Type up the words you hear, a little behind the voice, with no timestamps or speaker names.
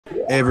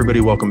Hey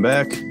everybody, welcome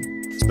back.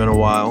 It's been a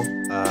while.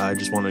 I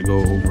just want to go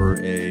over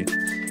a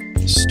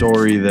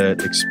story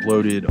that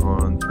exploded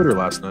on Twitter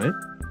last night.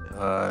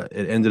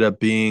 It ended up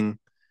being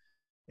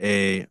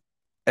a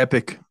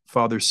epic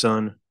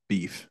father-son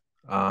beef.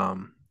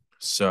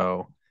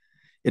 So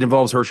it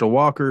involves Herschel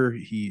Walker.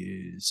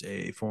 He is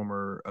a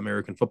former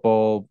American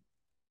football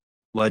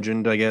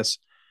legend, I guess.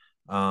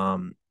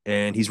 And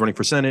he's running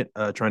for Senate,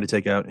 trying to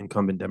take out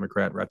incumbent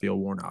Democrat Raphael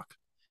Warnock.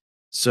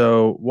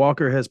 So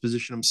Walker has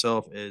positioned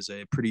himself as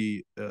a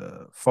pretty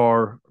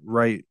far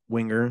right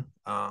winger,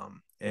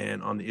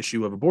 and on the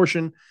issue of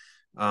abortion,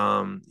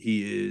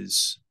 he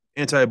is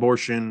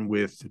anti-abortion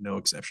with no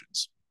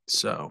exceptions.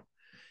 So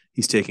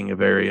he's taking a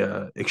very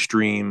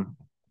extreme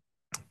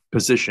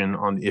position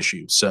on the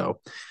issue.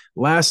 So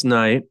last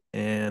night,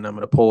 and I'm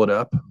going to pull it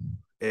up,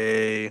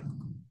 the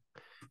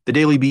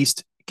Daily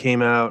Beast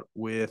came out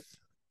with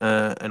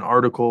an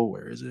article.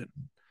 Where is it?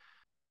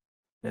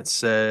 It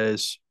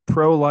says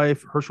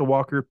pro-life Herschel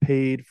Walker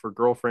paid for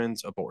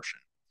girlfriend's abortion.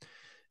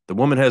 The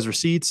woman has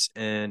receipts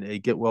and a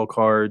get well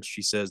card.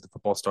 She says the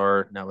football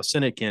star, now a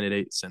Senate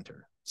candidate, sent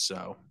her.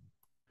 So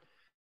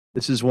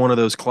this is one of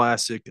those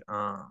classic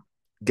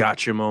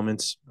gotcha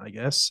moments, I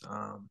guess.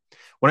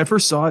 When I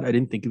first saw it, I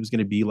didn't think it was going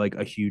to be like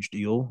a huge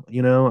deal.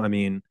 I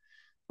mean,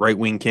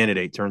 right-wing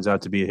candidate turns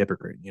out to be a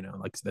hypocrite.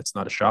 Like that's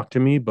not a shock to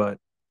me, but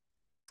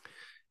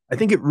I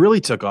think it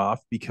really took off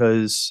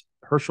because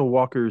Herschel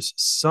Walker's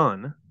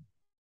son,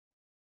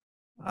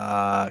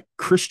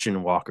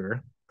 Christian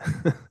Walker.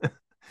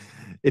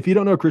 If you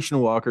don't know Christian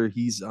Walker,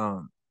 he's I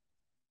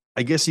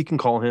guess you can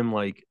call him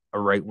like a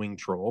right-wing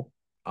troll.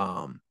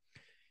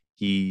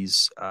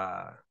 He's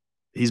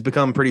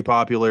become pretty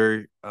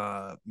popular,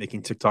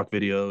 making TikTok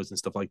videos and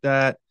stuff like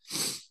that.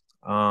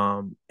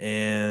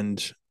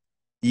 And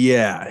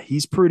yeah,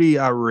 he's pretty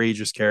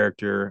outrageous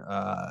character,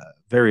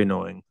 very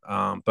annoying.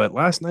 But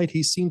last night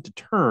he seemed to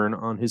turn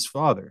on his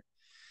father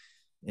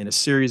in a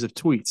series of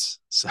tweets.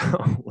 So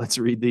let's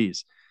read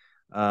these.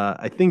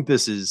 I think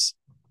this is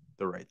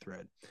the right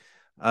thread.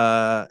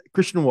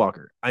 Christian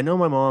Walker. I know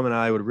my mom and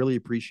I would really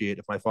appreciate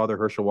if my father,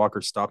 Herschel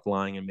Walker, stopped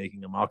lying and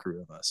making a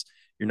mockery of us.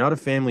 You're not a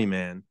family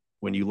man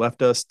when you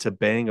left us to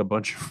bang a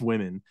bunch of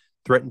women,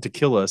 threatened to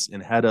kill us,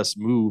 and had us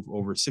move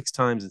over 6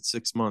 times in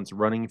 6 months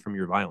running from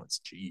your violence.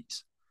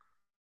 Jeez.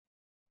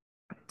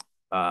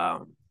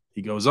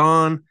 He goes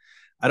on.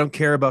 I don't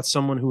care about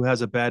someone who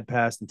has a bad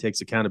past and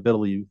takes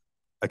accountability,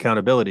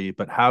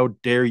 but how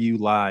dare you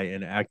lie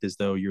and act as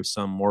though you're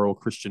some moral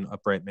Christian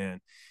upright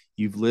man?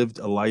 You've lived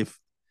a life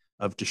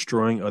of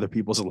destroying other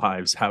people's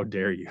lives. How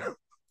dare you?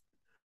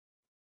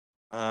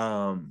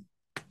 Wow.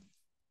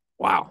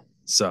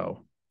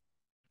 So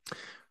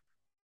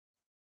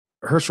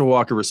Herschel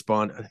Walker I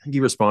think he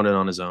responded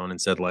on his own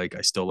and said, like,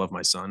 I still love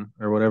my son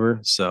or whatever.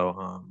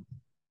 So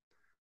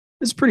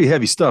it's pretty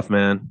heavy stuff,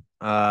 man.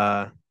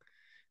 And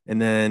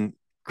then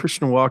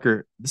Christian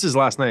Walker, this is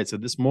last night. So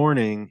this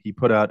morning he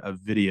put out a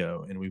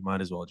video and we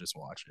might as well just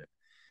watch it.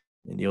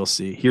 And you'll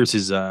see. Here's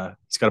his he's got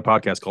a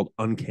podcast called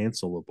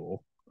Uncancelable.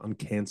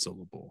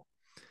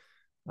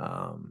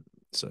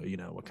 So you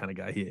know what kind of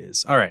guy he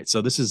is. All right.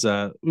 So this is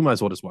we might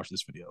as well just watch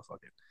this video.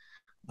 Fuck it.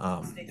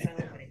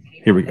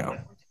 Here we go.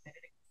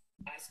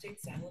 I stayed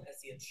silent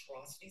as the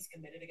atrocities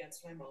committed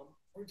against my mom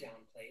were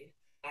downplayed.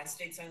 I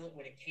stayed silent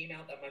when it came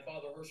out that my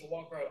father, Herschel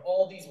Walker, had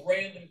all these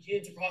random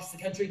kids across the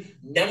country,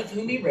 none of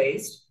whom he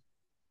raised.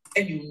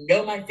 And you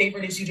know my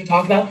favorite issue to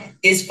talk about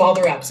is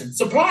father absence.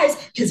 Surprise,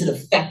 because it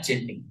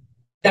affected me.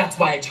 That's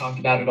why I talk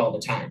about it all the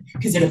time,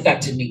 because it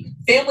affected me.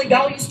 Family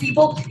values,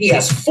 people. He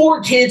has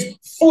 4 kids,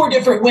 4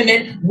 different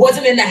women,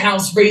 wasn't in the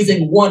house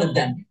raising one of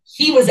them.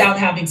 He was out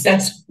having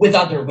sex with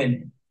other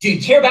women. Do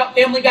you care about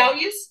family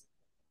values?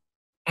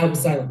 I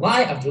was silent,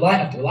 lie after lie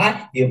after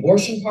lie. The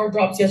abortion card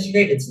drops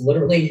yesterday. It's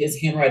literally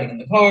his handwriting in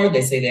the card.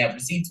 They say they have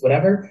receipts,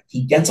 whatever.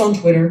 He gets on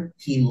Twitter.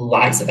 He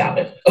lies about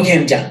it. Okay,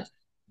 I'm done.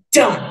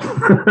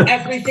 Done.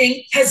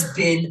 Everything has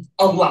been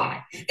a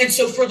lie. And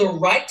so for the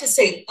right to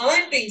say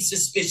I'm being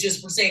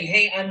suspicious for saying,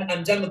 hey,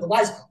 I'm done with the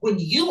lies, when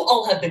you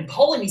all have been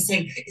calling me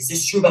saying, is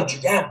this true about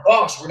your dad?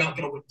 Gosh, we're not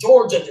going to win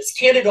Georgia, this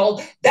candidate,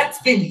 all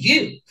that's been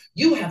you.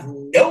 You have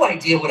no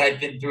idea what I've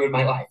been through in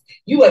my life.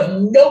 You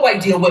have no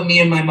idea what me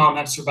and my mom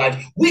have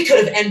survived. We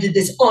could have ended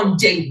this on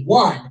day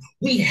 1.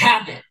 We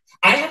haven't.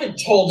 I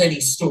haven't told any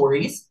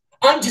stories.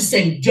 I'm just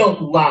saying, don't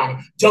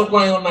lie. Don't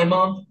lie on my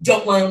mom.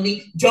 Don't lie on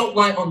me. Don't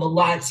lie on the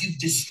lives you've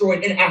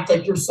destroyed and act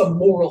like you're some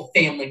moral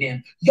family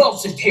man. Y'all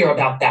should care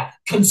about that,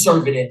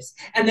 conservatives.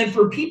 And then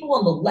for people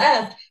on the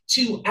left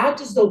to act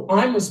as though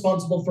I'm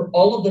responsible for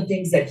all of the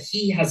things that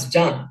he has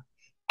done.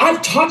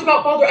 I've talked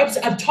about father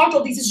episodes. I've talked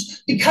about these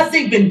issues because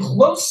they've been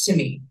close to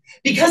me,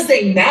 because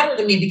they matter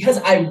to me, because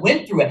I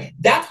went through it.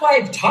 That's why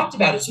I've talked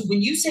about it. So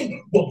when you say,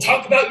 well,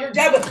 talk about your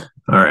dad.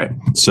 All right.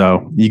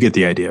 So you get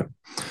the idea.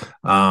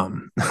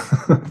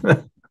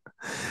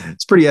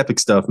 It's pretty epic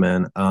stuff,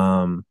 man.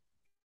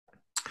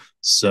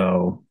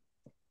 So,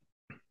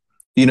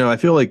 you know, I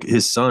feel like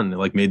his son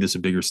like made this a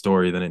bigger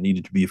story than it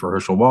needed to be for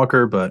Herschel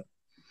Walker, but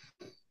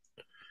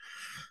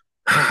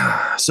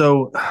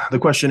So the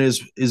question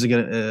is it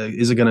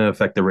gonna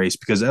affect the race?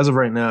 Because as of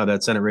right now,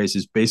 that Senate race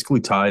is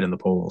basically tied in the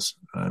polls.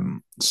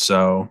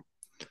 So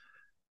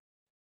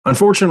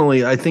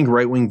unfortunately, I think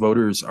right wing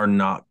voters are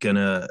not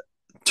gonna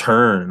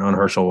turn on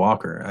Herschel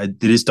Walker.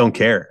 They just don't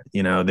care.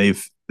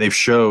 They've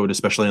showed,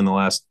 especially in the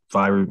last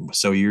 5 or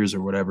so years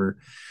or whatever,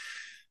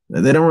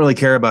 they don't really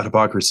care about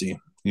hypocrisy.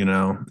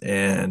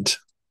 And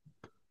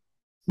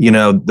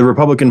the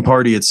Republican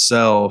Party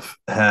itself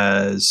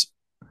has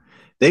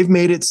they've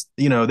made it.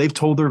 They've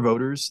told their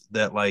voters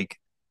that like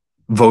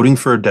voting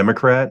for a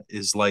Democrat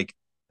is like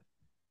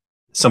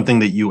something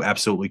that you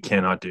absolutely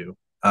cannot do.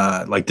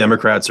 Like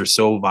Democrats are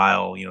so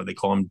vile, they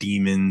call them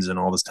demons and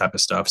all this type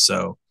of stuff.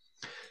 So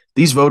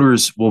these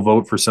voters will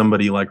vote for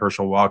somebody like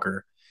Herschel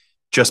Walker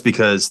just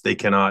because they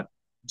cannot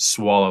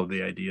swallow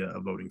the idea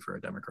of voting for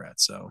a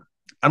Democrat. So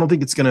I don't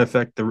think it's going to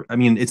affect I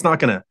mean, it's not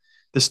going to,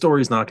 this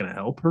story is not going to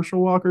help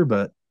Herschel Walker,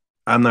 but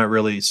I'm not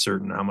really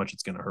certain how much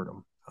it's going to hurt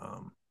him.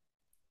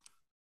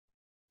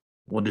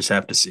 We'll just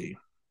have to see.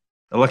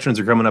 Elections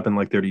are coming up in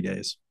like 30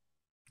 days,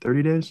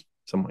 30 days,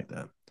 something like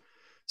that.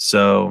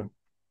 So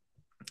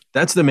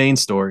that's the main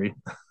story.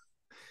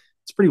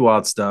 It's pretty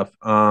wild stuff.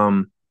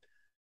 And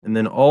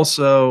then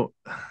also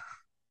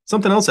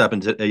something else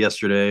happened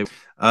yesterday.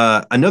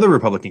 Another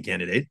Republican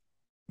candidate,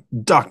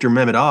 Dr.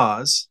 Mehmet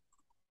Oz.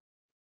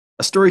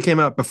 A story came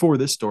out before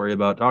this story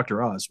about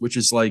Dr. Oz, which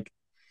is like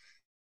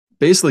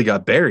basically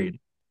got buried.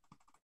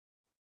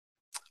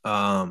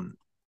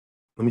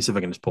 Let me see if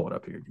I can just pull it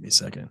up here. Give me a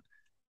second.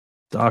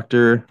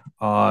 Dr.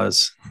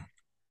 Oz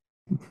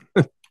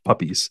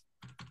puppies.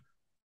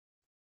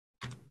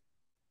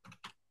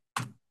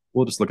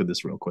 We'll just look at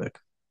this real quick.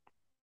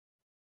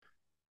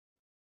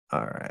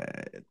 All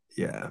right.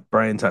 Yeah,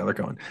 Brian Tyler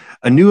Cohen.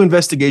 A new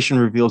investigation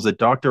reveals that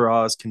Dr.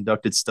 Oz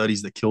conducted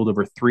studies that killed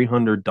over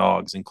 300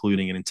 dogs,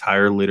 including an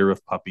entire litter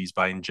of puppies,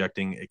 by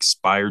injecting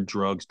expired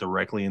drugs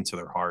directly into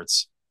their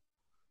hearts.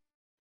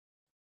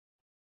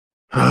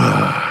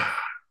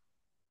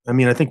 I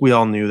mean, I think we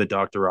all knew that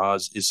Dr.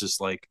 Oz is just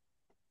like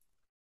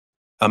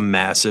a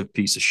massive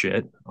piece of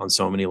shit on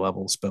so many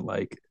levels, but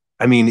like,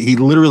 I mean, he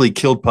literally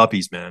killed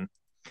puppies, man.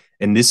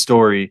 And this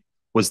story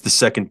was the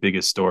second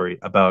biggest story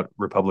about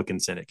Republican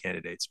Senate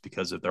candidates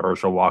because of the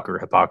Herschel Walker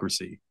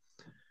hypocrisy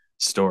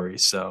story.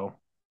 So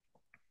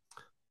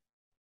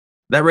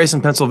that race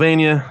in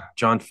Pennsylvania,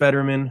 John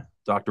Fetterman,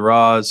 Dr.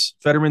 Oz.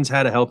 Fetterman's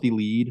had a healthy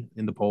lead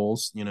in the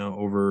polls,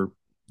 over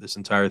this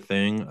entire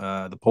thing.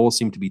 The polls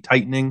seem to be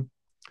tightening.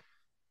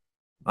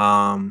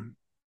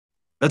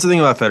 That's the thing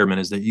about Fetterman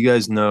is that you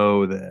guys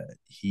know that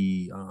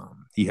he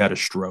had a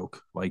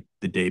stroke like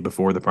the day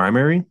before the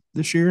primary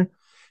this year,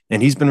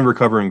 and he's been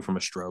recovering from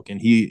a stroke,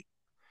 and he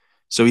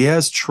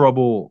has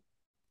trouble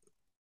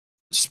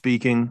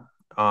speaking.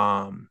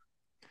 And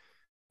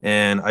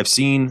I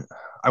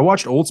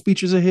watched old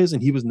speeches of his,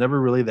 and he was never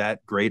really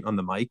that great on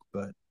the mic,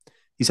 but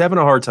he's having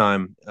a hard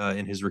time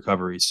in his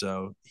recovery.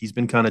 So he's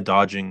been kind of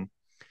dodging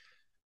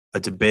a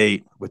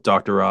debate with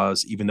Dr.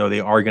 Oz, even though they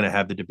are going to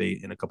have the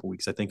debate in a couple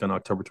weeks, I think on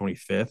October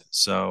 25th.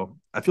 So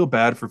I feel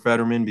bad for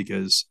Fetterman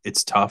because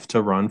it's tough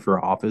to run for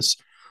office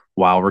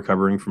while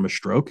recovering from a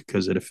stroke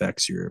because it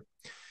affects your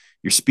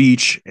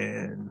speech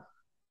and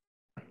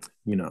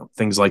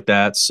things like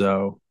that.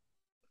 So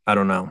I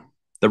don't know.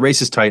 The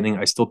race is tightening.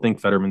 I still think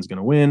Fetterman's going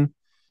to win,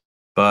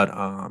 but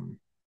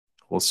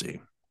we'll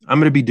see. I'm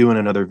going to be doing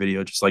another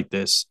video just like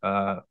this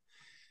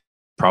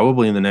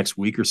probably in the next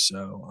week or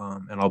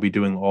so, and I'll be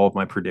doing all of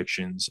my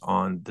predictions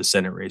on the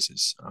Senate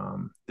races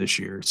this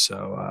year.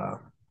 So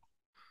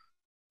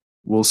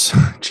we'll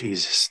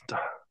Jesus.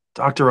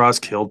 Dr. Oz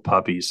killed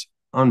puppies.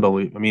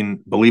 Unbelievable. I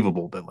mean,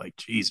 believable, but like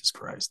Jesus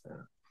Christ,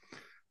 man.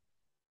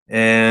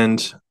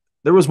 And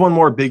there was one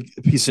more big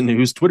piece of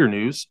news, Twitter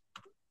news.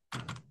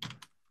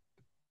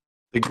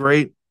 The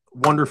great,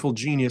 wonderful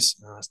genius.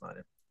 No, that's not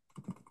it.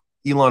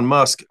 Elon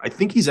Musk. I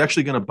think he's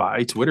actually going to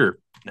buy Twitter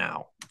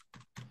now.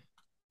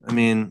 I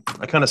mean,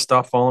 I kind of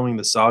stopped following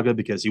the saga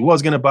because he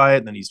was going to buy it,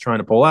 and then he's trying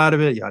to pull out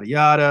of it, yada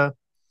yada.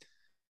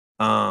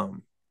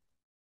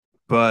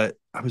 But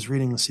I was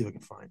reading. Let's see if I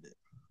can find it.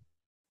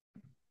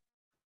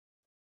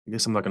 I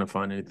guess I'm not going to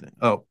find anything.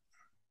 Oh,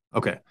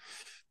 okay.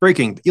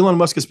 Breaking: Elon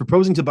Musk is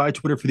proposing to buy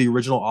Twitter for the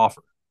original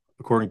offer,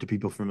 according to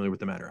people familiar with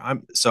the matter. I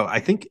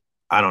think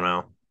I don't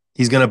know.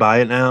 He's going to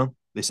buy it now.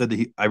 They said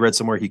that I read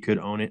somewhere he could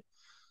own it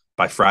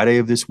by Friday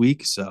of this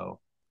week.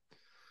 So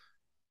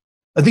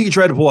I think he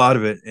tried to pull out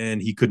of it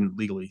and he couldn't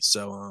legally.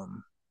 So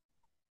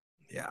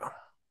yeah.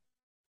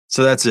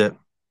 So that's it.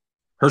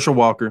 Herschel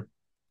Walker,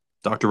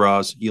 Dr.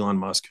 Oz, Elon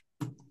Musk.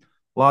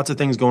 Lots of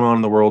things going on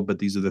in the world, but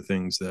these are the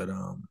things that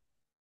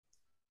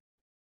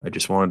I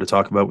just wanted to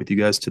talk about with you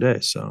guys today.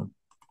 So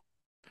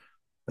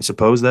I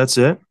suppose that's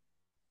it.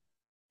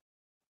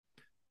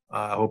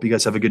 I hope you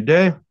guys have a good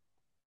day.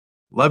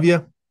 Love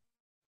you.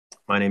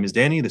 My name is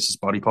Danny. This is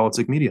Body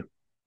Politic Media.